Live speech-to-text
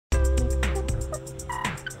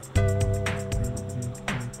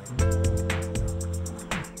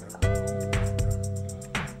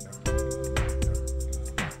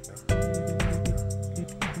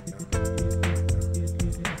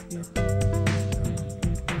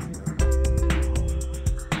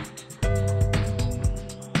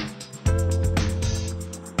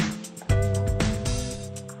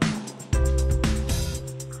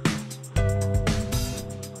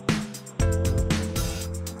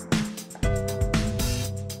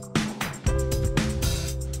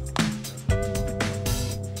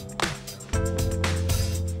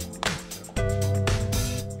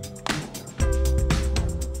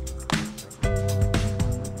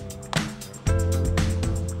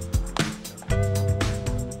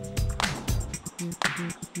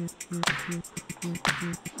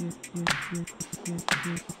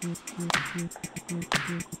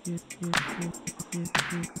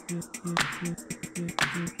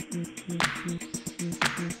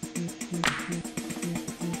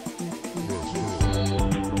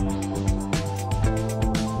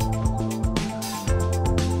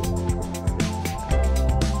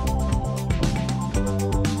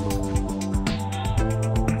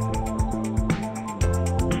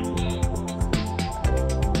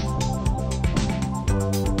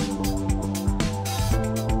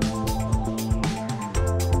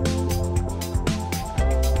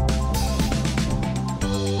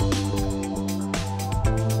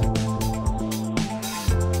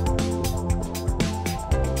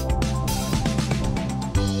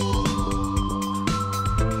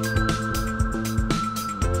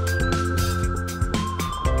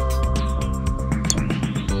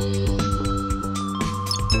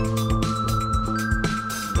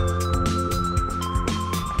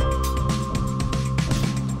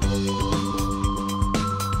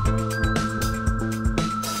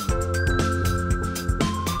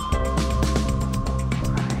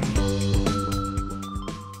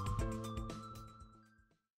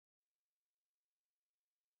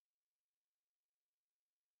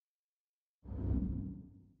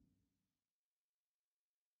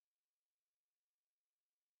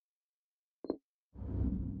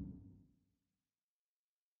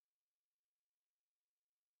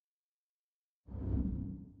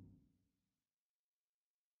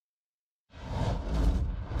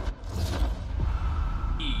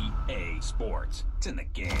EA Sports. It's in the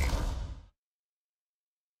game.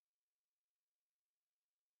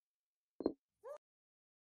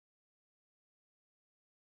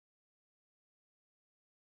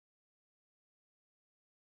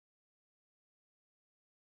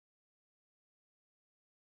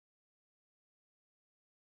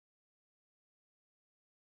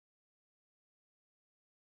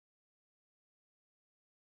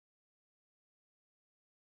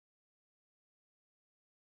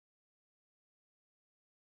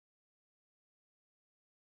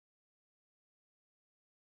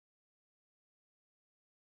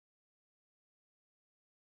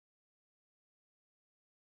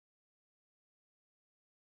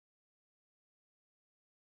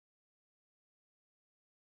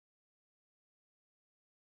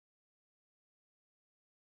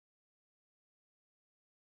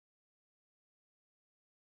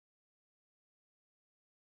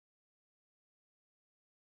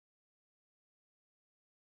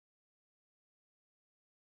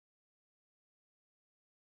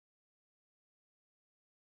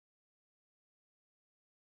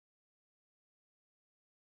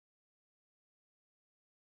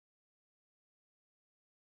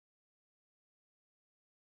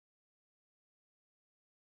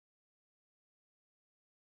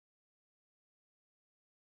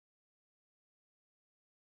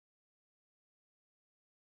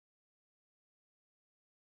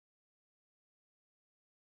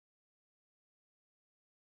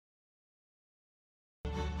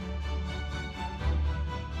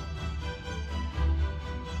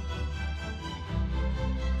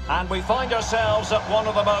 And we find ourselves at one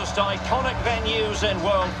of the most iconic venues in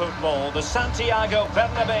world football, the Santiago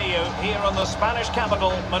Bernabeu, here in the Spanish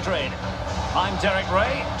capital, Madrid. I'm Derek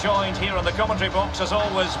Ray, joined here in the commentary box as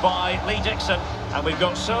always by Lee Dixon, and we've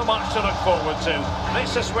got so much to look forward to.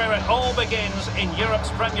 This is where it all begins in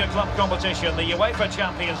Europe's Premier Club competition, the UEFA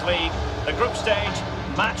Champions League, the group stage,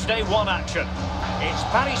 match day 1 action. It's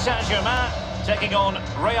Paris Saint-Germain taking on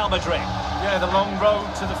Real Madrid. Yeah, the long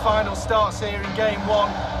road to the final starts here in game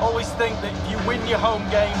 1. Always think that if you win your home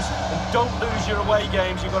games and don't lose your away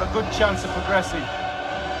games, you've got a good chance of progressing.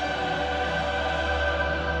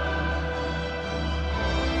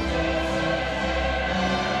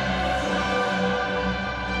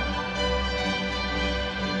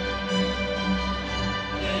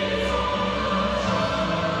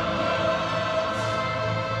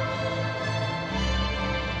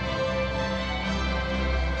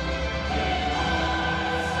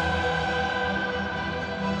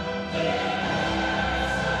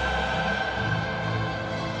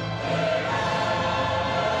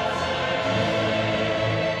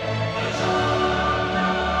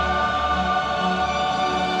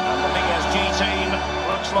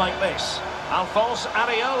 Like this. Alphonse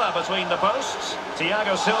Areola between the posts.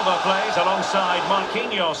 Thiago Silva plays alongside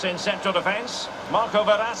Marquinhos in central defence. Marco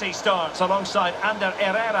Verratti starts alongside Ander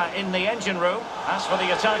Herrera in the engine room. As for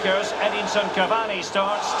the attackers, Edinson Cavani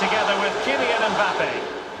starts together with Kylian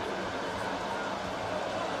Mbappe.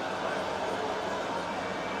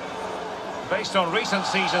 Based on recent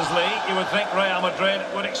seasons, Lee, you would think Real Madrid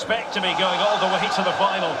would expect to be going all the way to the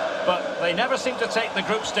final, but they never seem to take the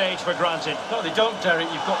group stage for granted. No, they don't,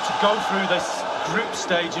 Derek. You've got to go through this group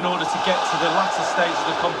stage in order to get to the latter stage of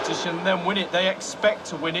the competition and then win it. They expect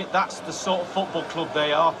to win it. That's the sort of football club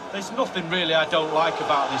they are. There's nothing really I don't like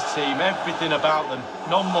about this team. Everything about them.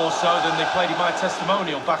 None more so than they played in my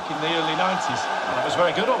testimonial back in the early 90s. And it was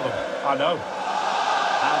very good on them, I know.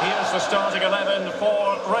 And here's the starting 11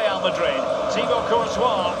 for Real Madrid. Thibaut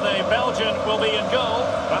Courtois, the Belgian, will be in goal.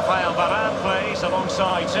 Rafael Varane plays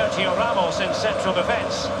alongside Sergio Ramos in central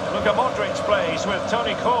defence. Luka Modric plays with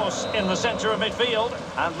Toni Kroos in the centre of midfield.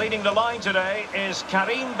 And leading the line today is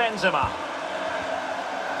Karim Benzema.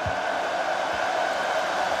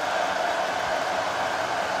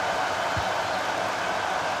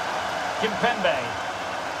 Kimpembe.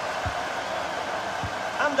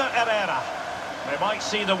 Ander Herrera. They might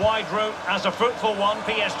see the wide route as a fruitful one,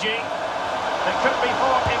 PSG. It could be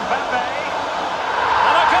for Mbappe.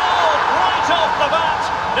 And a goal right off the bat.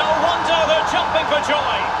 No wonder they're jumping for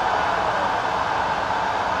joy.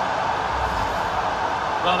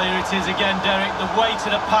 Well, here it is again, Derek. The way to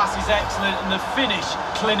the pass is excellent and the finish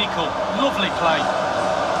clinical. Lovely play.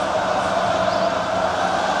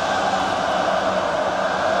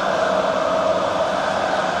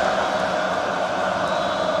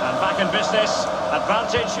 And back in business.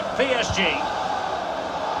 Advantage PSG.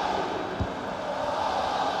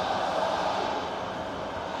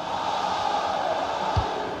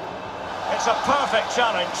 It's a perfect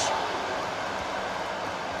challenge.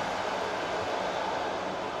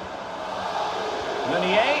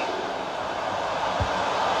 Meunier.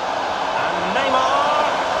 And Neymar.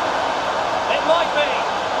 It might be.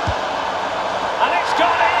 And it's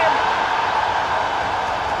gone in.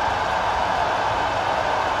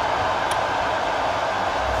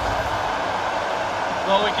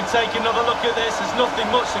 Well, we can take another look at this. There's nothing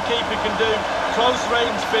much the keeper can do. Close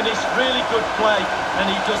range finish, really good play, and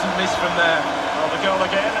he doesn't miss from there. Well, the goal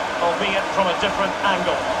again, albeit from a different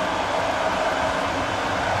angle.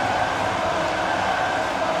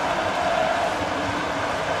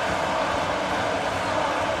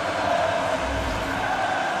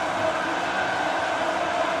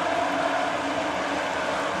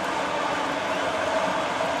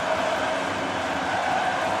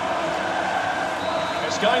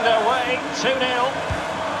 Going their way, 2-0.